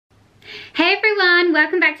Hey everyone,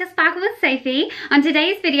 welcome back to Sparkle with Sophie. On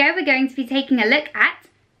today's video we're going to be taking a look at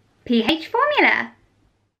pH formula.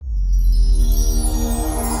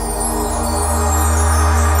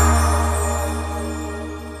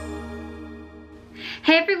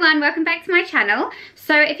 Hey everyone, welcome back to my channel.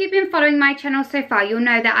 So if you've been following my channel so far, you'll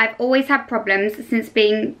know that I've always had problems since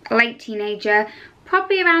being a late teenager,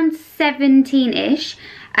 probably around 17-ish,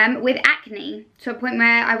 with acne, to a point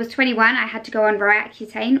where I was 21, I had to go on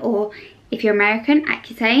Roaccutane, or if you're American,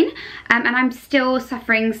 Accutane, and I'm still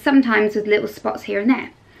suffering sometimes with little spots here and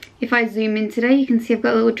there. If I zoom in today, you can see I've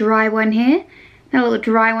got a little dry one here, and a little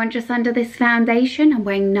dry one just under this foundation. I'm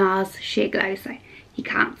wearing NARS Sheer Glow, so you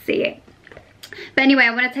can't see it. But anyway,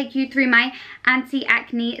 I want to take you through my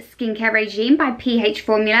anti-acne skincare regime by pH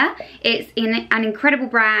Formula. It's in an incredible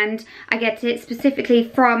brand. I get it specifically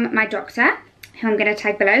from my doctor, who I'm going to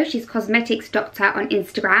tag below. She's Cosmetics Doctor on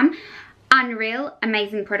Instagram. Unreal,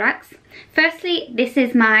 amazing products. Firstly, this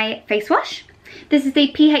is my face wash. This is the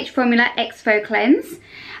pH Formula Exfo Cleanse.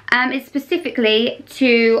 It's specifically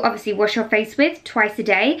to obviously wash your face with twice a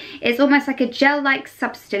day. It's almost like a gel-like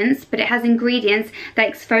substance, but it has ingredients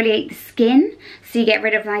that exfoliate the skin. So you get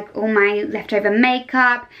rid of like all my leftover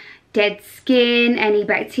makeup, dead skin, any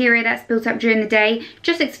bacteria that's built up during the day.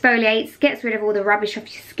 Just exfoliates, gets rid of all the rubbish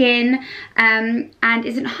off your skin, and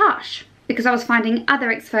isn't harsh. Because I was finding other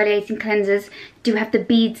exfoliating cleansers do have the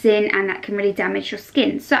beads in, and that can really damage your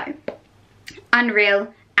skin. So,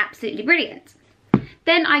 unreal, absolutely brilliant.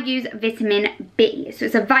 Then I use vitamin B. So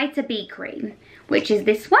it's a Vita B cream, which is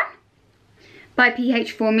this one by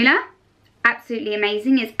pH Formula. Absolutely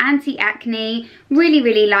amazing. It's anti-acne,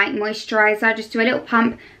 really light moisturizer. Just do a little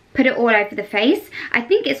pump, put it all over the face. I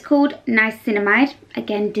think it's called niacinamide.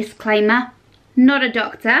 Again, disclaimer, not a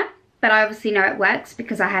doctor, but I obviously know it works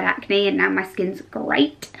because I had acne and now my skin's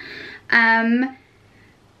great.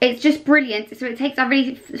 It's just brilliant. So it takes, I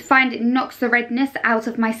really find it knocks the redness out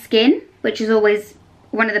of my skin, which is always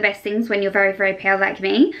one of the best things when you're very pale like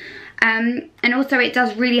me. And also it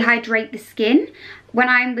does really hydrate the skin. When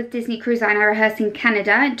I'm with Disney Cruise Line, I rehearse in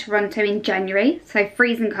Canada, in Toronto in January, so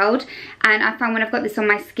freezing cold. And I find when I've got this on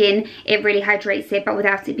my skin, it really hydrates it, but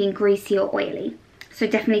without it being greasy or oily. So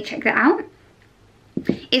definitely check that out.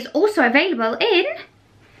 It's also available in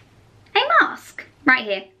a mask right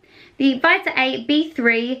here, the Vita A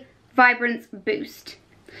B3 Vibrance Boost.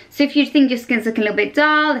 So if you think your skin's looking a little bit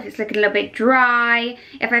dull, if it's looking a little bit dry,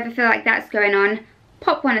 if I ever feel like that's going on,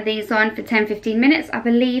 pop one of these on for 10-15 minutes. I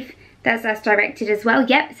believe that's directed as well.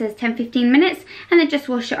 Yep, it says 10-15 minutes, and then just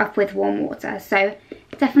wash it off with warm water. So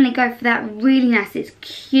definitely go for that. Really nice. It's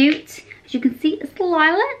cute. As you can see, it's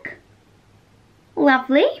lilac.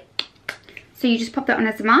 Lovely. So you just pop that on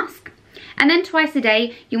as a mask. And then twice a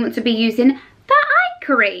day, you want to be using the eye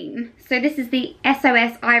cream. So this is the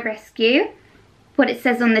SOS Eye Rescue. What it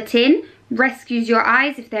says on the tin, rescues your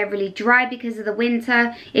eyes if they're really dry because of the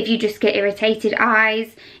winter, if you just get irritated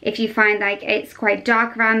eyes, if you find like it's quite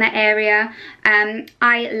dark around that area.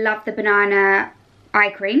 I love the banana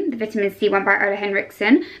eye cream, the vitamin C one by Ola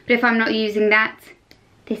Henriksen. But if I'm not using that,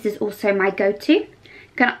 this is also my go-to.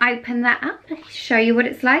 Gonna open that up and show you what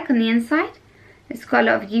it's like on the inside. It's got a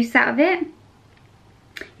lot of use out of it.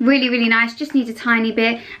 Really nice. Just need a tiny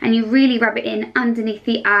bit, and you really rub it in underneath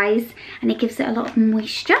the eyes, and it gives it a lot of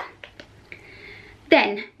moisture.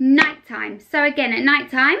 Then nighttime. So again, at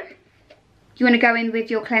nighttime, you want to go in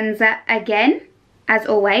with your cleanser again, as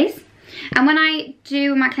always. And when I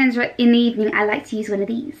do my cleanser in the evening, I like to use one of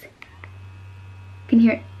these. You can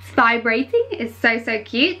hear it vibrating. It's so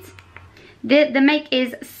cute. The make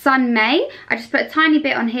is Sun May. I just put a tiny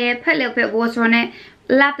bit on here, put a little bit of water on it,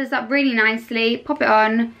 lathers up really nicely, pop it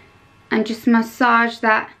on, and just massage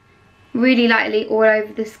that really lightly all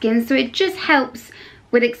over the skin. So it just helps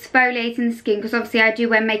with exfoliating the skin, because obviously I do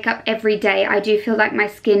wear makeup every day. I do feel like my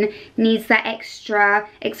skin needs that extra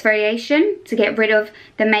exfoliation to get rid of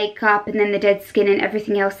the makeup and then the dead skin and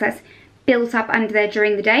everything else that's built up under there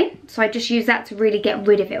during the day. So I just use that to really get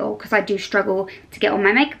rid of it all, because I do struggle to get all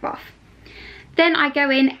my makeup off. Then I go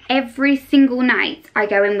in every single night, I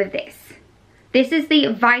go in with this. This is the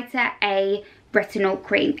Vita A Retinol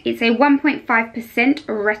Cream. It's a 1.5%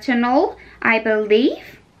 retinol, I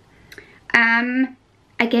believe.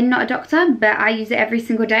 Again, not a doctor, but I use it every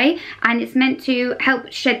single day. And it's meant to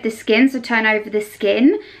help shed the skin, so turn over the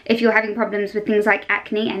skin if you're having problems with things like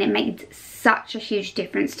acne. And it made such a huge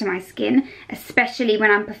difference to my skin, especially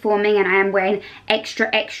when I'm performing and I am wearing extra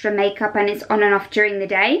makeup and it's on and off during the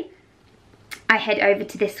day. I head over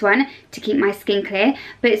to this one to keep my skin clear,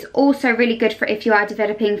 but it's also really good for if you are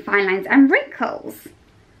developing fine lines and wrinkles.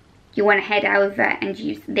 you want to head over and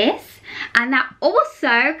use this. And that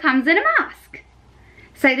also comes in a mask.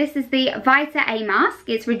 So this is the Vita A mask.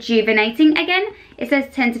 It's rejuvenating. Again, it says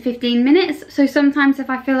 10 to 15 minutes. So sometimes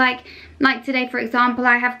if I feel like today, for example,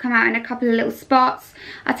 I have come out in a couple of little spots,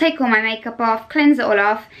 I'll take all my makeup off, cleanse it all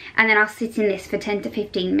off, and then I'll sit in this for 10 to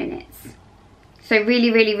 15 minutes. So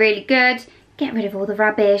really, really, really good. Get rid of all the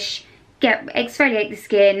rubbish. Exfoliate the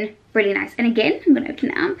skin. Really nice. And again, I'm going to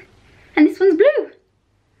open it up. And this one's blue.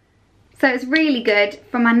 So it's really good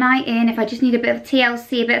for my night in, if I just need a bit of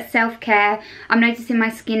TLC, a bit of self-care. I'm noticing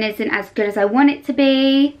my skin isn't as good as I want it to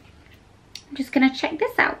be. I'm just going to check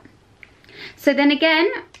this out. So then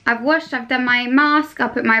again, I've washed, I've done my mask, I'll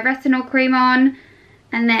put my retinol cream on,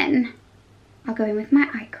 and then I'll go in with my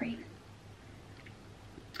eye cream.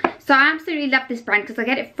 So I absolutely love this brand because I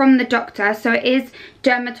get it from the doctor, so it is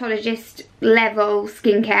dermatologist level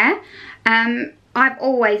skincare. I've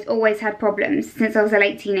always had problems since I was a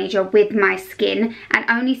late teenager with my skin, and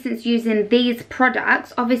only since using these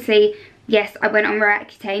products, obviously, yes, I went on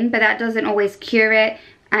Roaccutane, but that doesn't always cure it,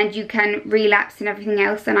 and you can relapse and everything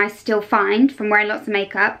else, and I still find from wearing lots of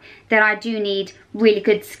makeup that I do need really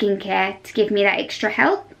good skincare to give me that extra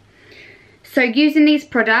help. So using these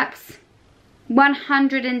products,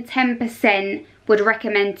 110% would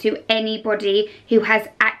recommend to anybody who has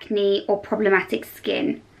acne or problematic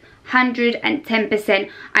skin. 110%.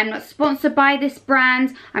 I'm not sponsored by this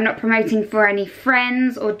brand. I'm not promoting for any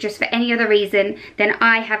friends or just for any other reason than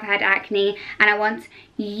I have had acne, and I want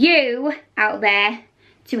you out there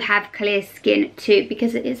to have clear skin too,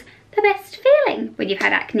 because it is the best feeling when you've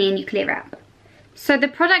had acne and you clear up. So the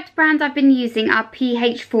product brands I've been using are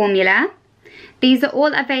PHFORMULA. These are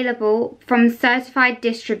all available from certified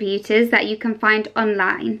distributors that you can find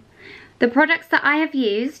online. The products that I have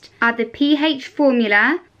used are the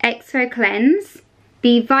PHFORMULA Exfo Cleanse,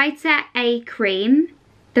 the Vita A cream,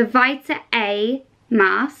 the Vita A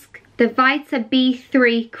mask, the Vita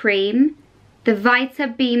B3 cream, the Vita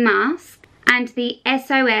B mask, and the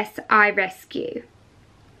SOS Eye Rescue.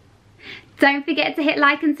 Don't forget to hit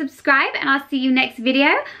like and subscribe, and I'll see you next video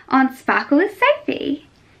on Sparkle with Sophie.